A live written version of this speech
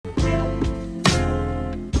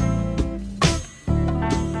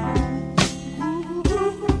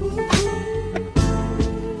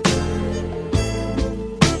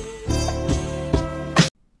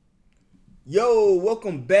Yo,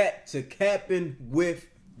 welcome back to Capping with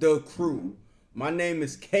the Crew. My name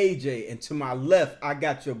is KJ, and to my left, I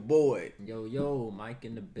got your boy. Yo, Mike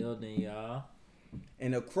in the building, y'all.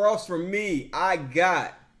 And across from me, I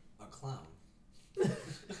got... a clown.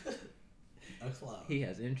 A clown. He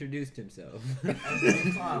has introduced himself. As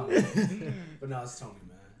a clown. But no, it's Tony,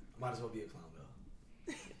 man. I might as well be a clown,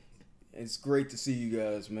 though. It's great to see you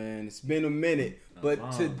guys, man. It's been a minute, but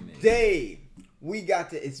long today we got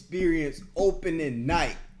to experience opening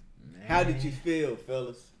night. Man. How did you feel,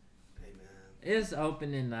 fellas? Hey, man. It's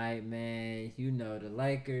opening night, man. You know, the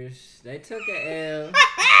Lakers, they took an L.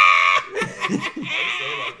 Don't say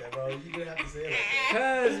it like that, bro. You didn't have to say it like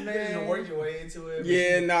that. Cuz, You didn't man. work your way into it.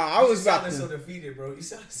 Yeah, you, nah, I was about sounded to... so defeated, bro. You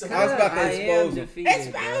sounded so I was about to I expose am him. defeated,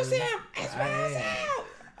 Expose bro. him! Expose him!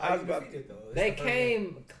 I was about defeated, though. It's They the first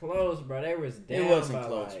came close, bro. They was down wasn't by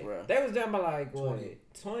close, like, bro. They was down by like, 20. what,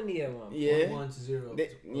 20 of them. Yeah. 21-0.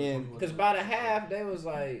 Yeah. Because by the half, they was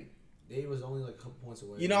like... They was only like a couple points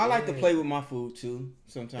away. You know, I like to Yeah. play with my food, too,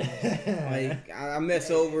 sometimes. Like, I mess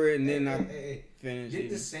over it, and then I finish Did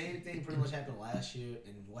the it. same thing pretty much happen last year,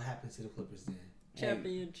 and what happened to the Clippers then?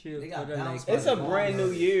 Championship They got for the bounced Lakers. It's a Ball brand new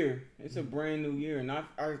Murray. year. It's a brand new year, and I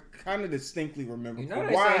kind of distinctly remember You know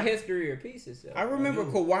they Kawhi. say history repeats itself. I remember I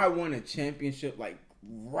do. Kawhi won a championship like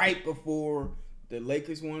right before the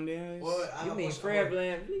Lakers won theirs. Well, You mean Fred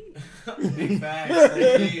VanVleet? Big facts.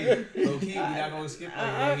 Low key, we're not going to skip over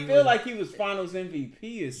I that. feel like he was Finals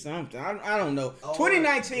MVP or something. I don't know. Oh,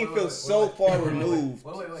 2019 wait, feels so far wait, removed.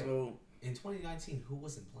 Wait. So In 2019, who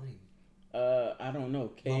wasn't playing? I don't know.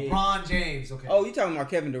 K. LeBron James. Okay. Oh, you talking about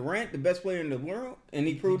Kevin Durant, the best player in the world, and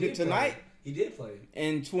he proved it did tonight play. He did play.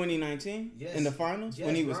 in 2019 Yes. in the finals when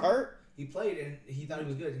Yes, he was bro. hurt. He played and he thought he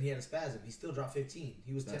was good and he had a spasm. He still dropped 15.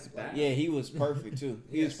 He was That's 10. bad. Yeah, he was perfect too.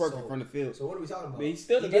 He was Yes, perfect so- from the field. So what are we talking about? But he's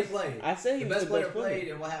still the did best- play. I say he the was best the player best player. played,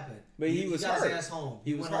 and what happened? But he was got hurt. his ass home.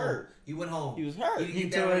 He was went home. hurt. He went home. He was hurt. He He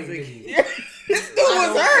didn't get that tore ring, his did he? Yeah, this dude I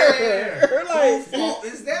was don't hurt. care. Like, Whose fault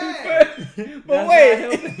is that? but That's wait,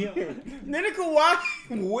 not helping didn't Kawhi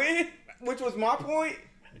win? Which was my point.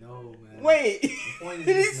 No, man. Wait, point is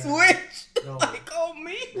did he this, man. switch? No. Like on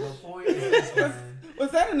me? The point is this, man. Was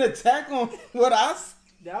that an attack on what I?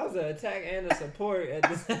 That was an attack and a support at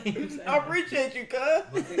the same time. I appreciate you, cuz.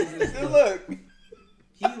 My thing is this, Good look.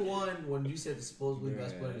 He won when you said the supposedly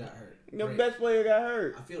best player got hurt. The Right. best player got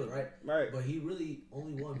hurt. I feel it, right? Right. But he really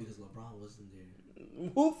only won because LeBron wasn't there.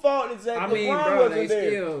 Who fault is that I mean, LeBron bro, wasn't they there?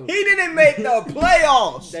 still- He didn't make the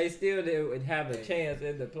playoffs. They still would have a chance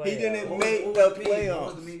in the playoffs. He didn't What make was the meme? playoffs.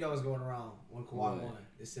 What was the meme that was going around when Kawhi What? won?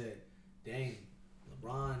 It said, "Dang,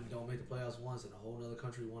 LeBron don't make the playoffs once, and a whole other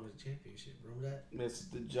country won a championship." Remember that? That's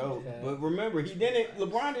the joke. Yeah. But remember, he didn't.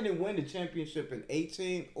 LeBron didn't win the championship in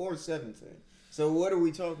 18 or 17. So what are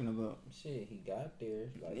we talking about? Shit, he got there.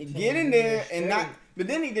 Like Get 10 in there years and not. straight. But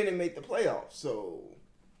then he didn't make the playoffs. So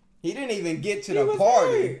he didn't even get to He the was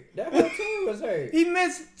party. hurt. That whole team was hurt. He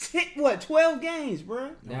missed 12 games,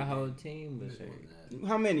 bro. That whole team was More hurt. than that.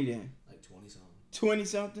 How many then? Like 20 something, 20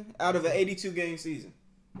 something out of an 82 game season.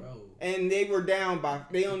 bro. And they were down by.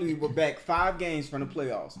 They only were back 5 games from the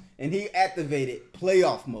playoffs, and he activated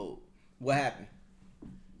playoff mode. What happened?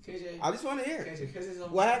 KJ, I just want to hear. KJ, can I say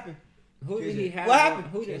something? What happened? Who did he have? What on- happened?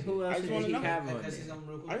 Who I else just did wanna he know. have Can on I say there? something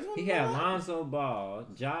real I quick? just want He to had know. Lonzo Ball,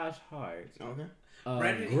 Josh Hart, Okay.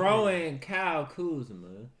 Brandon growing Kyle Kuzma,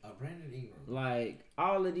 Brandon Ingram. like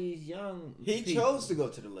all of these young. He people. chose to go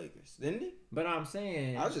to the Lakers, didn't he? But I'm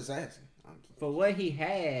saying, I was just asking. for what he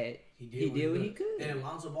had, he did what he could. And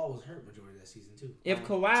Lonzo Ball was hurt majority of that season too. If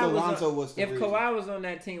Kawhi So was Lonzo on, was the if reason. Kawhi was on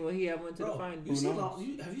that team, would he have went to Bro, the finals? you seen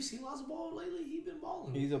knows? have you seen Lonzo Ball lately? He's been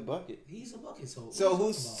balling. He's a bucket. He's a bucket. So what So are you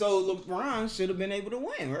who's talking about? so LeBron should have been able to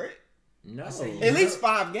win, right? No, I say At least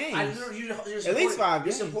 5 I games. literally, you're At least supporting- 5 You're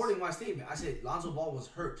games. supporting my statement. I said Lonzo Ball was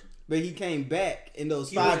hurt. But he came back in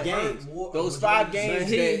those He 5 was hurt games. more- Those majority 5 of the games.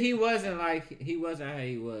 but that, he wasn't how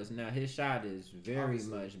he was now. His shot is very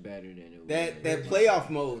Obviously. much better than it was. that Very playoff much.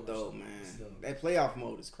 mode Very though, much so. man. Still. That playoff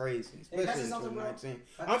mode is crazy, Hey, can I especially say in something, bro? 2019.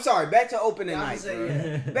 I'm sorry. Back to opening Yeah, I night, was gonna bro.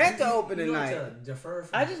 say, yeah. Back to opening You know, night. to defer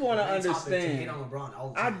from I just wanna the main topic to understand. hate on LeBron all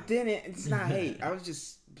the I time. didn't. It's not hate. I was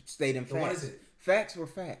just stating So what facts. is it? Facts were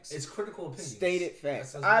facts. It's critical opinions. Stated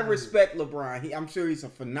facts. That's I what it is. respect LeBron. I'm sure he's a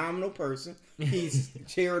phenomenal person. He's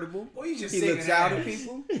charitable. Boy, you just He singing looks out ass. for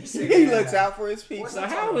people. You singing He ass. looks out for his people. What's So I'm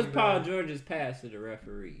how talking was about, Paul bro. George's pass to the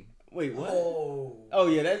referee? Wait, what? Oh, Oh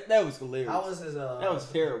yeah, that was hilarious. how was his? That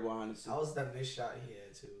was terrible, honestly. How was that missed shot he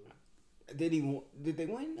had too? Did they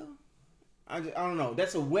win though? I don't know.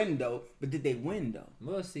 That's a win though, but did they win though?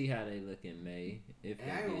 We'll see how they look in May. If And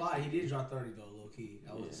they I ain't gonna get- lie, he did drop 30 though, low key.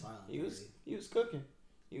 That was a silent. He 30. was cooking.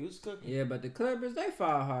 He was cooking. Yeah, but the Clippers, they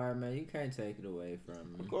fought hard, man. You can't take it away from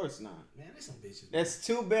Of them. course not. Man, they some bitches. That's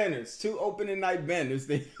 2 banners, 2 opening night banners.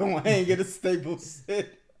 They don't hang at a Staples Center.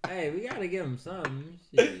 Hey, we gotta give them something.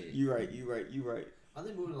 Shit. You right. Are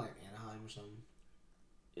they moving like Anaheim or something?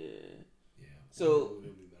 Yeah. Yeah. So-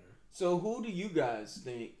 it'll be better. So who do you guys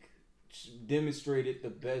think demonstrated the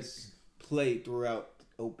best play throughout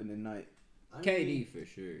opening night? KD for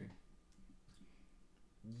sure.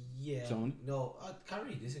 Yeah. Tony? No,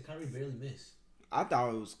 Kyrie. They said Kyrie barely missed. I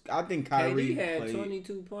think Kyrie KD had played.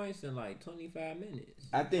 22 points in like 25 minutes.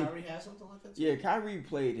 I think Kyrie had something like that too? yeah, Kyrie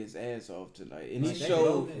played his ass off tonight, and Like, he they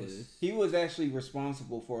showed bogus. he was actually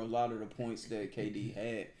responsible for a lot of the points that KD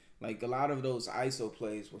had. Like a lot of those ISO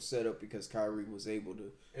plays were set up because Kyrie was able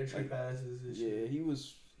to. Entry passes and Yeah, shit.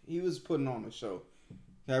 he was putting on a show.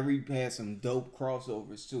 Kyrie had some dope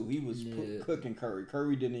crossovers too. He was Yeah. cooking Curry.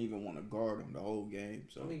 Curry didn't even want to guard him the whole game.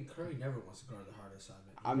 So I mean, Curry never wants to guard the hard assignment.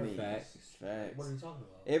 I mean, Facts. facts. What are you talking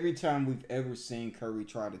about? Every time we've ever seen Curry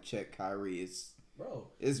try to check Kyrie, Bro.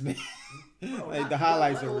 it's been Bro, like not- the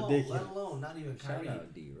highlights let are alone- ridiculous. Let alone not even Shout Kyrie.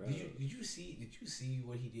 out D Rose. Did you see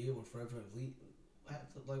what he did when Fred VanVleet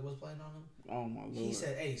was playing on him? Oh my lord! He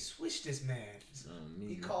said, "Hey, switch this man."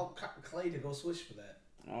 He called Clay to go switch for that.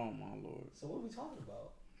 Oh my lord! So what are we talking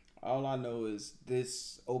about? All I know is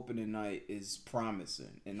this opening night is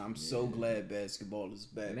promising, and I'm so Yeah. glad basketball is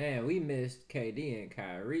back. Man, we missed KD and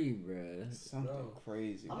Kyrie, bruh. Something Bro,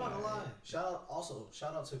 crazy. I'm not gonna man. lie. Shout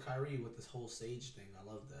out to Kyrie with this whole sage thing. I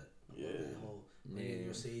love that. I love that whole bringing Yeah.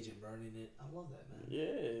 your sage and burning it. I love that, man.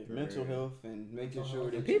 Yeah, For mental real. health and making Mental sure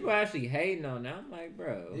health. that And people actually hating on that. I'm like,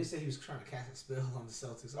 bro. They said he was trying to cast a spell on the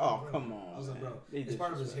Celtics. Oh, Bro. come on, I was like, man. bro, They it's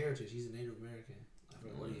part of his disrespect. heritage. He's a Native American. I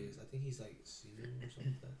forget what he is. I think he's like Sioux or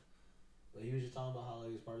something like that. But he was just talking about how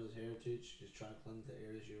like it's part of his heritage, just trying to cleanse the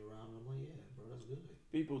areas you're around. And I'm like, yeah, bro, that's good.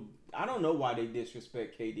 people. I don't know why they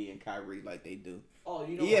disrespect KD and Kyrie like they do. Oh,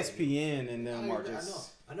 you know, ESPN and why they them do. are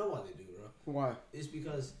just. I know why they do, bro. Why? It's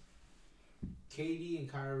because KD and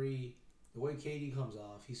Kyrie, the way KD comes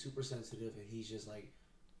off, he's super sensitive and he's just like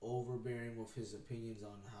overbearing with his opinions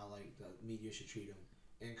on how like the media should treat him.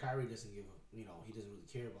 And Kyrie doesn't give a, he doesn't really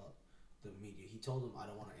care about the media. He told them, I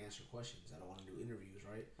don't want to answer questions. I don't want to do interviews,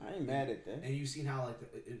 right? I ain't mad at that. And you've seen how like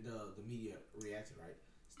the media reacted, right?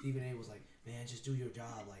 Stephen A was like, man, just do your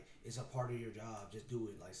job. Like it's a part of your job. Just do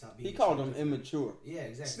it. Like stop being. He called him distracted. immature. Yeah,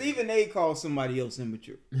 exactly. Stephen A. called somebody else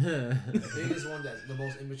immature. The biggest one that's the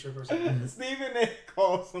most immature person ever. Stephen A.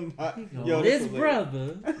 called somebody. Yo, this that's hilarious.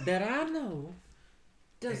 brother that I know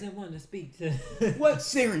doesn't want to speak to. What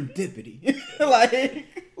serendipity? Like,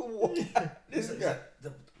 what? This It's guy. like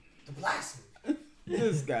the blasphemy.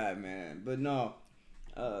 This guy, man. But no,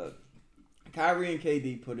 Kyrie and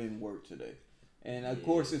KD put in work today. And of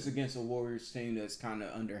course, it's against a Warriors team that's kind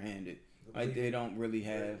of underhanded. Like they don't really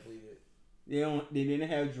have. They didn't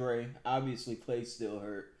have Dre. Obviously, Clay's still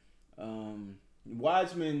hurt.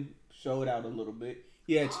 Wiseman showed out a little bit.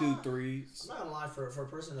 He had 2 threes. I'm not gonna lie, for a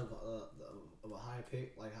person of a high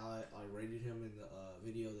pick, like how I rated him in the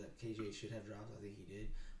video that KJ should have dropped, I think he did.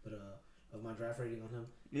 But of my draft rating on him,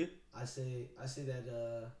 Yeah. I say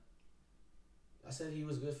that I said he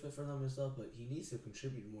was a good fit for them and stuff, but he needs to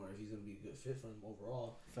contribute more if he's gonna be a good fit for them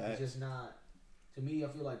overall. Facts. He's just not. To me, I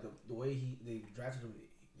feel like the way they drafted him,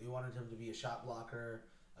 they wanted him to be a shot blocker,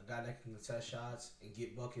 a guy that can contest shots and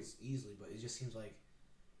get buckets easily. But it just seems like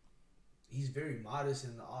he's very modest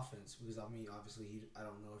in the offense because I mean, obviously, I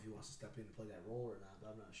don't know if he wants to step in and play that role or not. But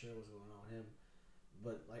I'm not sure what's going on with him.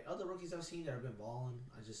 But like other rookies I've seen that have been balling,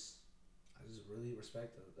 I just really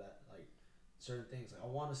respect that like certain things. Like I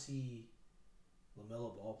want to see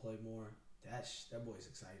LaMelo Ball play more. That boy's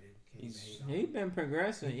exciting. Can't even hate on He him. been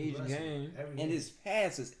progressing He's each progressing game. every And game. his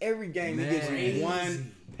passes, every game he Man. gets Crazy.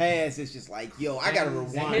 one pass. It's just like, yo, I gotta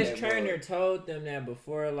And rewind His that. trainer bro. told them that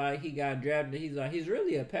before, like he got drafted. He's like, he's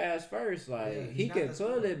really a pass first. Like Yeah, he's he not could that pull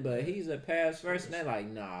smart. it, but he's a pass first. And they're like,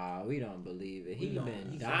 nah, we don't believe it. We He don't.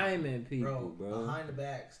 been He's diming people, bro. Behind the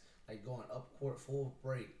backs, like going up court full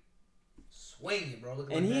break, swinging, bro.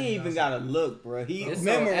 Looking And like he ain't Magic even Johnson. got to look, bro. He It's so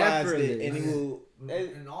memorized it, effortless. and he will.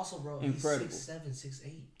 And also, bro, Incredible. he's 6'7",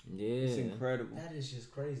 6'8". It's Yeah. incredible. That is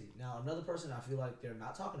just crazy. Now, another person I feel like they're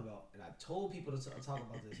not talking about, and I told people to talk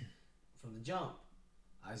about this from the jump,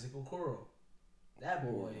 Isaac Okoro. That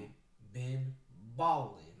boy been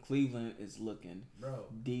balling, Cleveland is looking bro.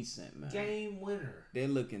 decent, man. Game winner. They're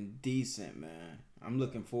looking decent, man. I'm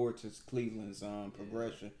looking forward to Cleveland's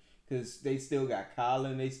progression because they still got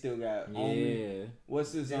Colin. They still got Omi. Yeah.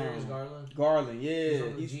 What's his Darius Garland. Garland? He's Yeah,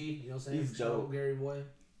 from the he's G. You know what I'm saying? he's Shout out dope. Gary boy.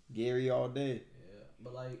 Gary all day. Yeah,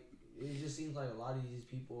 but like it just seems like a lot of these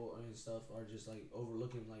people and stuff are just like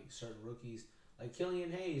overlooking like certain rookies. Like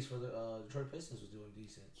Killian Hayes for the Detroit Pistons was doing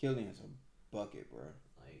decent. Killian's a bucket, bro.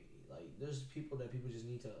 Like there's people that people just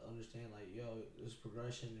need to understand. Like yo, there's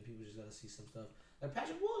progression and people just gotta see some stuff. Like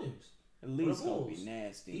Patrick Williams. The league's gonna be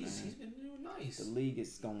nasty, man. He's been doing nice. The league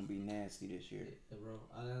is gonna be nasty this year. Yeah, bro.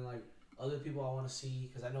 And then like other people I want to see,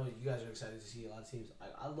 because I know you guys are excited to see a lot of teams.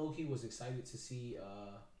 I low key was excited to see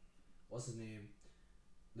what's his name,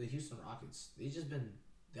 the Houston Rockets. They just been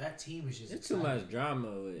that team is just. It's too much drama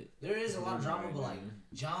with. There is a lot of drama, but like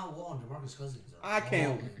John Wall and DeMarcus Cousins. I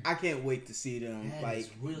can't wait to see them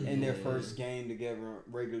really in their first game together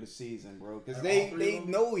regular season, bro. Because they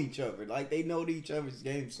know each other. Like they know each other's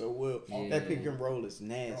game so well. Yeah. That pick and roll is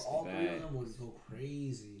nasty. All three of them would go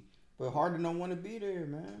crazy. But Harden don't want to be there,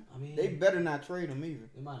 man. I mean, they better not trade him either.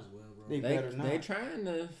 They might as well, bro. They better not. They trying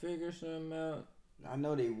to figure something out. I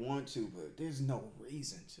know they want to, but there's no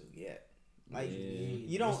reason to yet. Like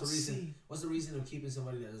you don't see. What's the reason of keeping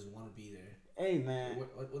somebody that doesn't want to be there? Hey man,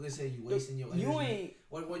 what they say? You wasting your energy. You ain't.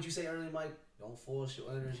 What you say earlier, Mike? Don't force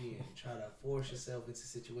your energy and try to force yourself into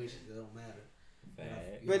situations that don't matter.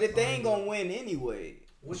 But if they ain't gonna win anyway,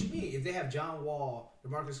 what you mean? If they have John Wall,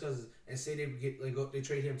 DeMarcus Cousins, and say they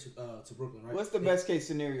trade him to Brooklyn, right? What's the best case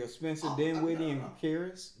scenario? Spencer Dinwiddie and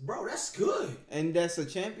Karras? Bro, that's good. And that's a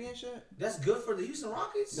championship. That's good for the Houston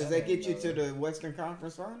Rockets. Does that get you to the Western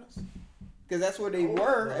Conference Finals? Because that's where they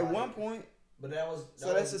were at one point. But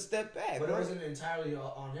that's a step back. But it wasn't entirely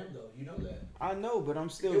on him, though. You know that. I know, but I'm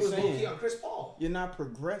still saying. It was saying. on Chris Paul. You're not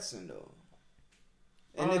progressing, though.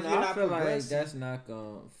 And if you're not progressing. Like that's not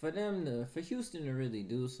going for Houston to really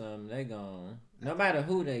do something, they going no matter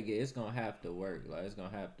who they get, it's going to have to work. Like, it's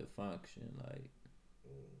going to have to function. Like.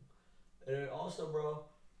 And also, bro,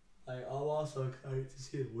 like, I'm also excited to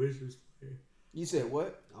see the Wizards play. You said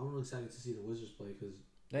what? I'm really excited to see the Wizards play because.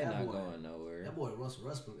 They're not going nowhere. That boy Russell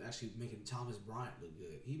Westbrook actually making Thomas Bryant look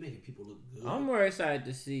good. He making people look good. I'm more excited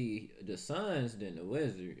to see the Suns than the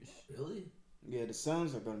Wizards. Really? Yeah, the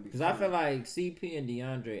Suns are going to be. Because I feel like CP and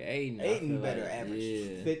DeAndre Ayton better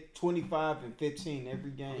average 25 and 15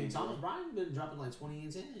 every game. I mean, Thomas Bryant been dropping like 20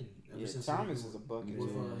 and 10. Yeah, Thomas is a bucket.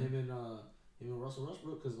 With him and Russell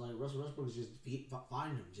Westbrook, because like Russell Westbrook is just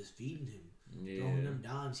finding him, just feeding him, throwing them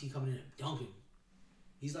dimes. He coming in and dunking.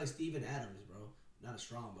 He's like Steven Adams, bro. Not as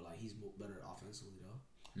strong, but like he's better offensively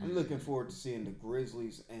though. I'm looking forward to seeing the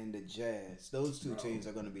Grizzlies and the Jazz. Those two teams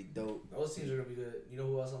are gonna be dope. Those teams are gonna be good. You know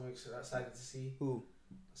who else I'm excited to see? Who?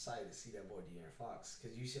 Excited to see that boy De'Aaron Fox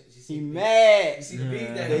because you see mad. You see the beef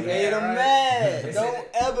that they made him mad. Don't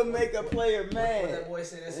ever make a player mad. What that boy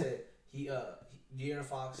said? They said De'Aaron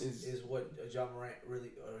Fox is what Ja Morant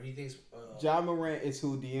really, or he thinks. Ja Morant is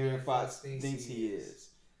who De'Aaron Fox thinks he is.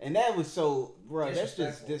 And that was so, bro, that's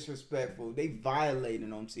just disrespectful. They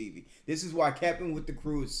violated on TV. This is why capping with the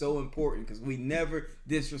crew is so important because we never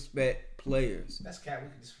disrespect players. That's cap. We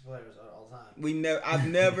can disrespect players all the time. I've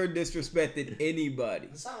never disrespected anybody.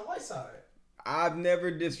 Hassan Whiteside. I've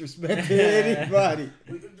never disrespected anybody.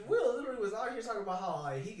 Will literally was out here talking about how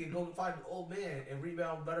like, he could go find an old man and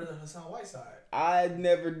rebound better than Hassan Whiteside. I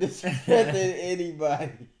never disrespected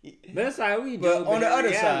anybody. That's how we do. But on the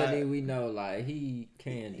other side, we know like he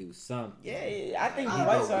can do something. Yeah, I think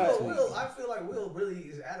Whiteside. Will, I feel like Will really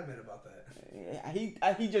is adamant about that.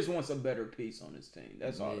 He just wants a better piece on his team.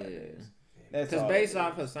 That's all that is. Because based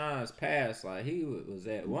off Hassan's past, like he was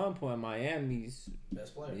at one point Miami's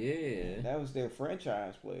best player. Yeah, that was their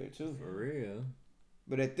franchise player too. For real.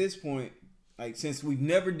 But at this point, like since we've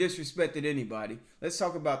never disrespected anybody, let's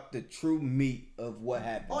talk about the true meat of what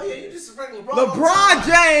happened. Oh yeah, you disrespect LeBron. LeBron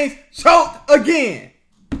James choked again.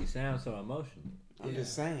 You sound so emotional. I'm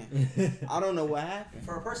just saying. I don't know what happened.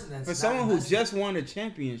 For a person that's for someone who just won a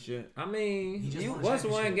championship. I mean, what's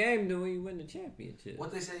one game do we win the championship?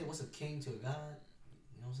 What they say, what's a king to a god?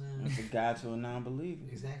 You know what I'm saying? It's a god to a non-believer.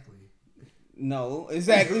 Exactly. No,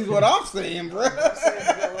 exactly what I'm saying, bro.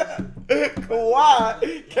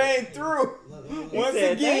 Kawhi came through once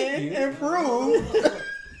again and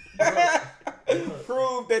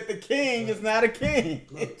proved that the king is not a king.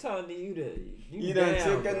 I'm telling you you done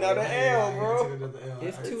took another L, bro.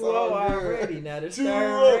 It's 2-0 already. Now the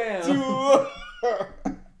third round.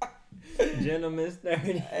 Gentlemen's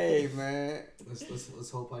 30. Hey, man. Let's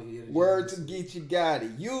hope I can get it. Word to get you got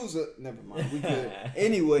it. Use it. Never mind. We good.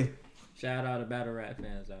 Anyway. Shout out to battle rap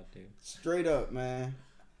fans out there. Straight up, man.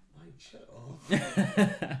 Mike, shut off.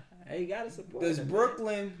 Hey, you gotta support. Does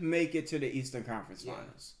Brooklyn make it to the Eastern Conference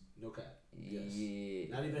Finals? No cap. Yes.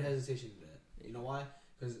 Yeah. Not even hesitation to that. You know why?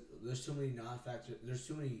 Because there's too many non-factors. There's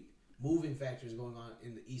too many moving factors going on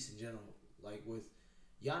in the East in general. Like with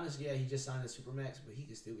Giannis, he just signed a supermax, but he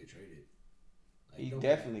can still get traded. Like, he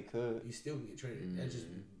definitely could. He still can get traded. That's just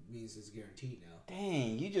means it's guaranteed now.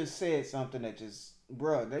 Dang, you just said something that just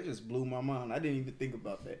blew my mind. I didn't even think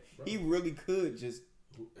about that. Bro. He really could just.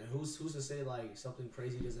 And who's to say like something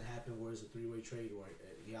crazy doesn't happen where it's a 3-way trade where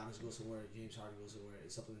Giannis goes somewhere, James Harden goes somewhere,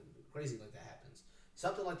 and something crazy like that happens.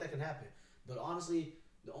 Something like that can happen. But honestly,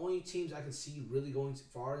 the only teams I can see really going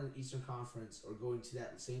far in the Eastern Conference or going to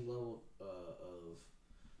that same level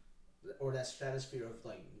or that stratosphere of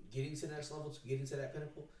like getting to the next level, getting to that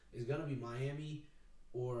pinnacle, is gonna be Miami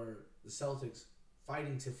or the Celtics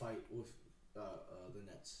fighting with the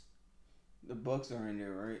Nets. The Bucks are in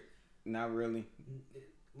there, right? Not really.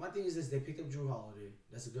 My thing is this: they picked up Jrue Holiday.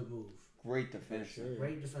 That's a good move. Great defense. Sure.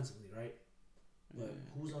 Great defensively, right? But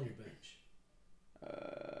who's on your bench?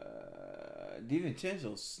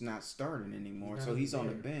 DiVincenzo's not starting anymore, so he's on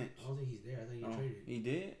the bench. I don't think he's there. I think he traded. He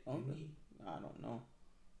did? Okay. I don't know.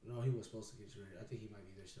 No, he was supposed to get traded. I think he might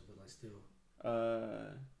be there still, but like still.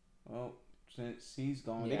 Well, since he's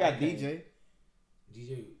gone, they got DJ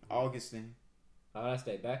Augustin. Oh, that's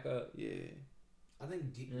their backup. Yeah. I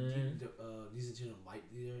think DiVincenzo might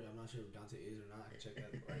be there. I'm not sure if Dante is or not. I can check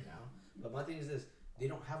that right now. But my thing is this: they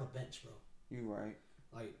don't have a bench, bro. You're right.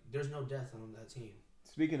 Like, there's no depth on that team.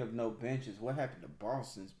 Speaking of no benches, what happened to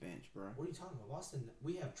Boston's bench, bro? What are you talking about? Boston,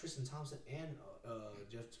 we have Tristan Thompson and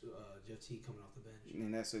Jeff T coming off the bench.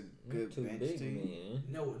 And that's a good bench team.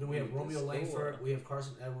 No, then we have Romeo Langford. We have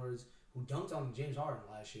Carson Edwards, who dunked on James Harden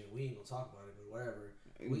last year. We ain't gonna talk about it, but whatever.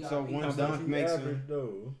 So one dunk makes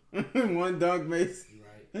him. One dunk makes.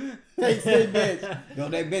 Right. Takes their bench. Yo,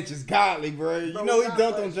 that bench is godly, bro. You know he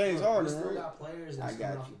dunked on James Harden, right? We still right? got players that's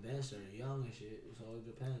coming off the bench that are young and shit, so it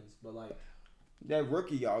depends. But like that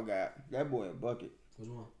rookie y'all got, that boy a bucket. Which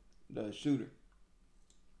one? The shooter.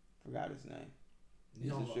 Forgot his name.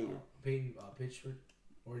 He's a shooter. Peyton Pitchford,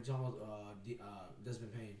 or you talking about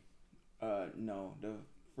Desmond Payne? No, the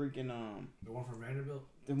freaking the one from Vanderbilt.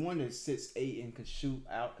 The one that 6'8" and can shoot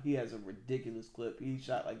out. He has a ridiculous clip. He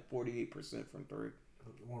shot like 48% from three.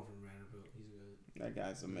 The one from Vanderbilt. He's good. That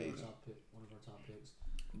guy's amazing. One of our top picks.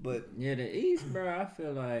 But yeah, the East, bro. I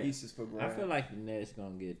feel like East is for grabs. I feel like the Nets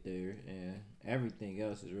gonna get there, and everything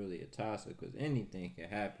else is really a toss-up because anything can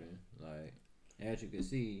happen. Like as you can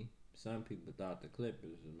see, some people thought the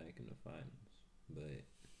Clippers was making the finals, but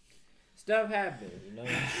stuff happened, you know.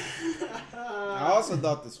 I also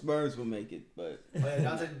thought the Spurs would make it, but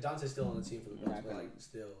Dante's still on the team for the Bucks, but like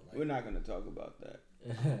still, like, we're not gonna talk about that.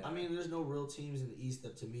 I mean, there's no real teams in the East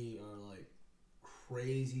that to me are like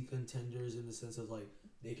crazy contenders in the sense of like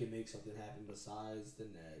they can make something happen besides the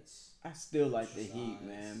Nets. I still like the Heat,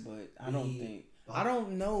 man, but I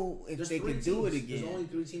don't know if they could do it again. There's only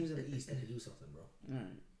 3 teams in the East that can do something, bro.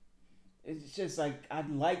 It's just like I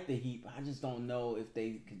like the Heat, but I just don't know if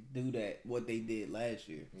they could do that what they did last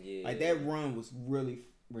year. Yeah, like that run was really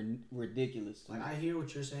ridiculous. Like I hear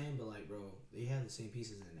what you're saying, but like, bro, they have the same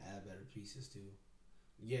pieces and add better pieces too.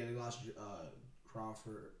 Yeah, they lost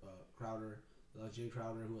Crowder. They lost Jay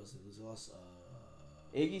Crowder. Who else? They lost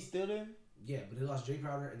Iggy's still there? Yeah, but they lost Jay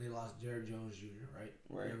Crowder and they lost Derrick Jones Jr., right?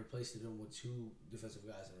 Right. They replaced them with 2 defensive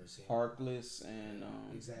guys that are the same. Harkless and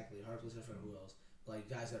exactly. Harkless and who else? Like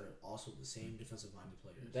guys that are also the same defensive-minded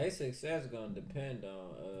players. Their success gonna depend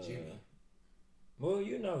on Jimmy. Well,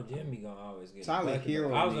 you know Jimmy gonna always get Tyler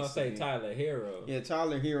Hero. I was gonna say Tyler Hero. Yeah,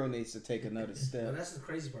 Tyler Hero needs to take another step. But that's the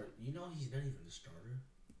crazy part. You know he's not even the starter.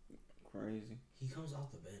 Crazy. He comes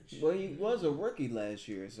off the bench. Well, he was a rookie last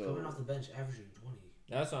year, so coming off the bench, averaging 20.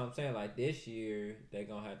 That's what I'm saying. Like this year, they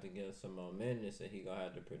gonna have to get some momentum, so he gonna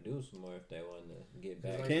have to produce more if they want to get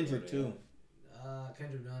back. Kendrick too.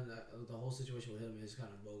 Kendrick Nunn. The whole situation with him is kind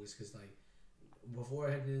of bogus because like before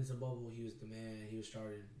heading into the bubble, he was the man. He was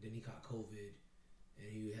starting. Then he caught COVID,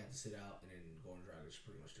 and he had to sit out. And then Goran Dragic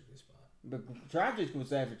pretty much took his spot. But Dragic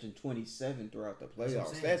was averaging 27 throughout the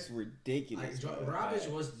playoffs. That's ridiculous.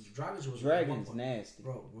 Dragic was Dragon's nasty,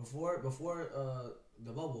 bro. Before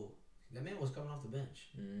the bubble, that man was coming off the bench,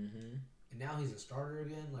 and now he's a starter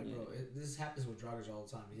again. Like, bro, this happens with Dragic all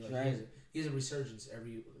the time. He has a resurgence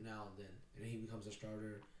every now and then, and he becomes a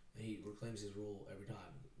starter, and he reclaims his role every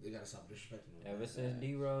time. They gotta stop disrespecting him. Ever since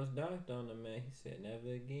D Rose dunked on him, man, he said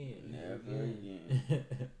never again. Never again.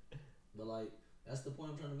 But like, that's the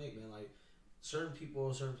point I'm trying to make, man. Like, certain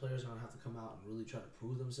people, certain players are gonna have to come out and really try to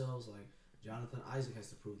prove themselves. Like, Jonathan Isaac has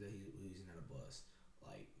to prove that he's not a bust.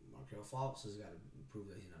 Like, Markelle Fultz has got to prove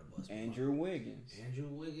that he's not a bust. Andrew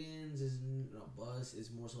Wiggins is not a bust. It's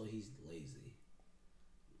more so he's lazy.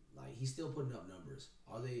 Like, he's still putting up numbers.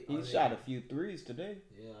 He shot a few threes today.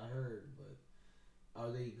 Yeah, I heard, but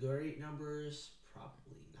are they great numbers?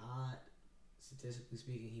 Probably not. Statistically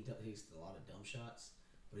speaking, he takes a lot of dumb shots,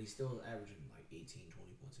 but he's still averaging like 18,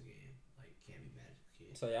 20 points a game. Like, can't be mad at the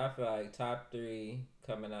kid. So y'all feel like top 3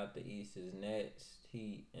 coming out the East is Nets,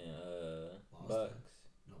 Heat, and Bucks.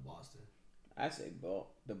 No, Boston. I say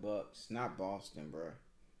the Bucks, not Boston, bro.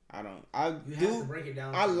 I don't. Have to break it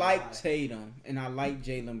down. I like Tatum and I like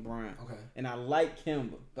Jaylen Brown. Okay. And I like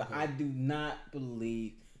Kemba, but I do not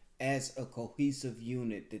believe as a cohesive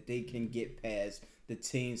unit that they can get past the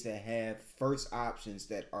teams that have first options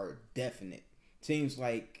that are definite. Teams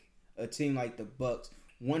like a team like the Bucks,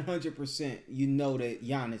 100%. You know that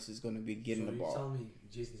Giannis is going to be getting the ball. So you telling me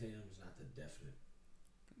Jason Tatum is not the definite?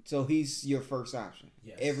 So he's your first option.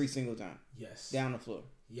 Yes. Every single time. Yes. Down the floor.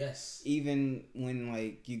 Yes. Even when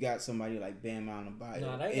like you got somebody like Bam Adebayo.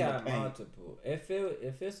 No, they got multiple. If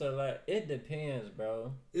it's a lot, it depends,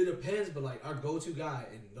 bro. It depends, but like our go-to guy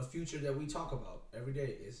in the future that we talk about every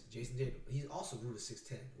day is Jason Tatum. He also grew to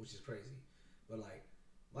 6'10", which is crazy. But like,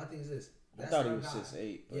 my thing is this. I thought he was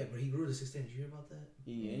 6'8". Yeah, but he grew to 6'10". Did you hear about that?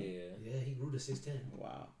 Yeah, he grew to 6'10".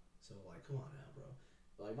 Wow. So like, come on now, bro.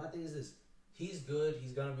 But like, my thing is this. He's good.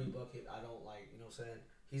 He's gonna be bucket. I don't like, you know what I'm saying?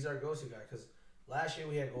 He's our go-to guy because last year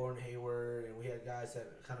we had Gordon Hayward and we had guys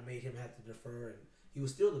that kind of made him have to defer, and he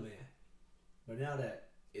was still the man. But now that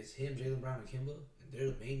it's him, Jaylen Brown, and Kemba, and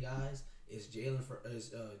they're the main guys, it's Jason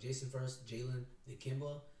first, Jaylen, then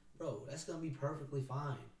Kemba. Bro, that's gonna be perfectly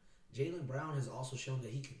fine. Jaylen Brown has also shown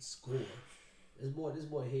that he can score. This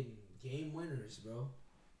boy hitting game winners, bro.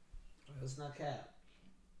 Let's not cap.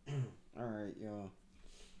 All right, y'all.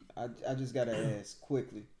 I just gotta ask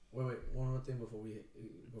quickly. Wait. One more thing before you head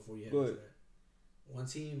Go into ahead. that. One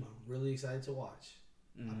team I'm really excited to watch.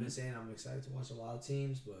 Mm-hmm. I've been saying I'm excited to watch a lot of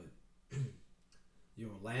teams, but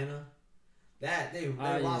Atlanta. That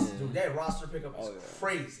roster pickup is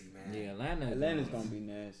crazy, man. Yeah, Atlanta's gonna be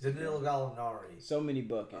nasty. Danilo Gallinari. So many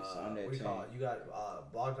buckets on that team. You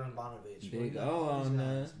got Bogdan Bogdanović. Big O on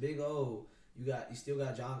there. Big O. You still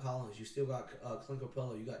got John Collins. You still got Clint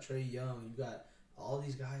Capella. You got Trae Young. You got all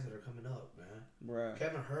these guys that are coming up, man. Bruh.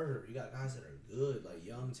 Kevin Huerter. You got guys that are good, like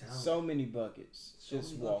young talent. So many buckets.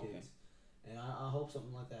 Just walking. Buckets. And I hope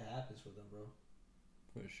something like that happens for them, bro.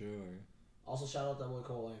 For sure. Also, shout out that boy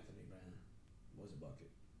Cole Anthony, man. Was a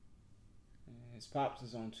bucket. His pops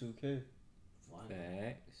is on 2K.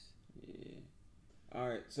 Facts. Yeah. All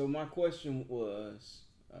right. So my question was,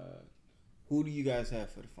 who do you guys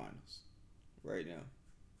have for the finals right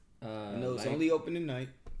now? I know it's only open tonight.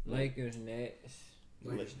 Lakers, Nets.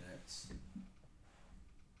 Lakers, Nets.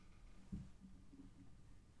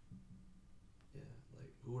 Yeah,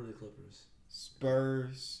 like who are the Clippers?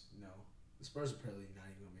 Spurs. No, the Spurs are probably not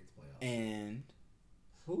even gonna make the playoffs. And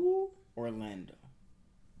who? Orlando.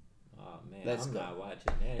 Oh man, Let's I'm go. not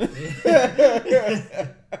watching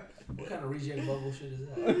that. What kind of reject bubble shit is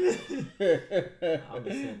that? I'm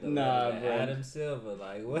gonna send bro. Adam Silver.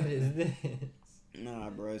 Like, what is this? Nah,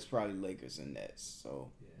 bro. It's probably Lakers and Nets.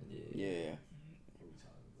 So yeah. What are we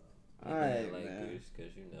talking about? All right, Lakers, man.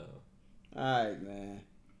 because you know. All right, man.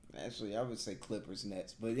 Actually, I would say Clippers,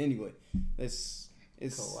 Nets, but anyway, it's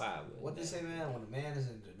What they say, man. When a man is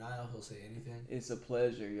in denial, he'll say anything. It's a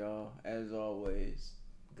pleasure, y'all, as always.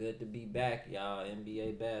 Good to be back, y'all.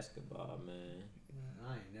 NBA basketball, man.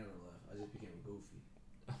 I ain't never left. I just became goofy.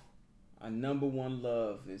 Our number one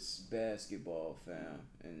love is basketball, fam.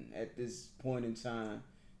 And at this point in time,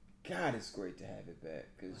 God, it's great to have it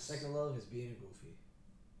back. My second love is being goofy.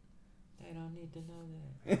 They don't need to know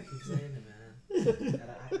I keep saying it, man.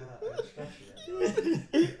 I gotta structure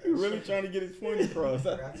that. Really trying to get his point across.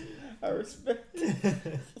 I respect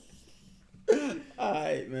it.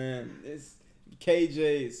 Alright, man. It's KJ,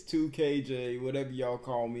 it's 2KJ, whatever y'all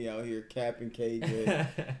call me out here, Capping KJ.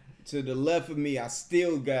 To the left of me, I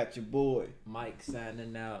still got your boy. Mike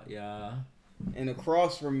signing out, y'all. And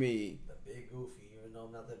across from me, the big goofy, even though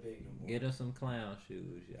I'm not that big no more. Get us some clown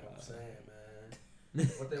shoes, y'all. I'm saying, man.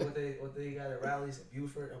 What they got at rallies at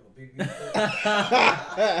Buford? I'm a big Buford.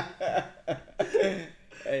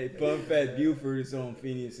 Hey, Fun Fat Buford is on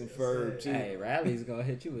Phineas and Ferb too. Hey, Riley's gonna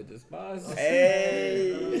hit you with the sponsor.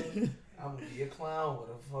 Hey, I'm gonna be a clown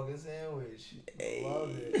with a fucking sandwich. Hey.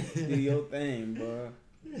 Love it. Do your thing, bro.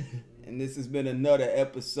 And this has been another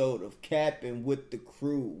episode of Capping with the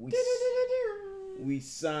Crew. We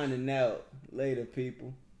signing out. Later,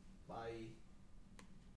 people.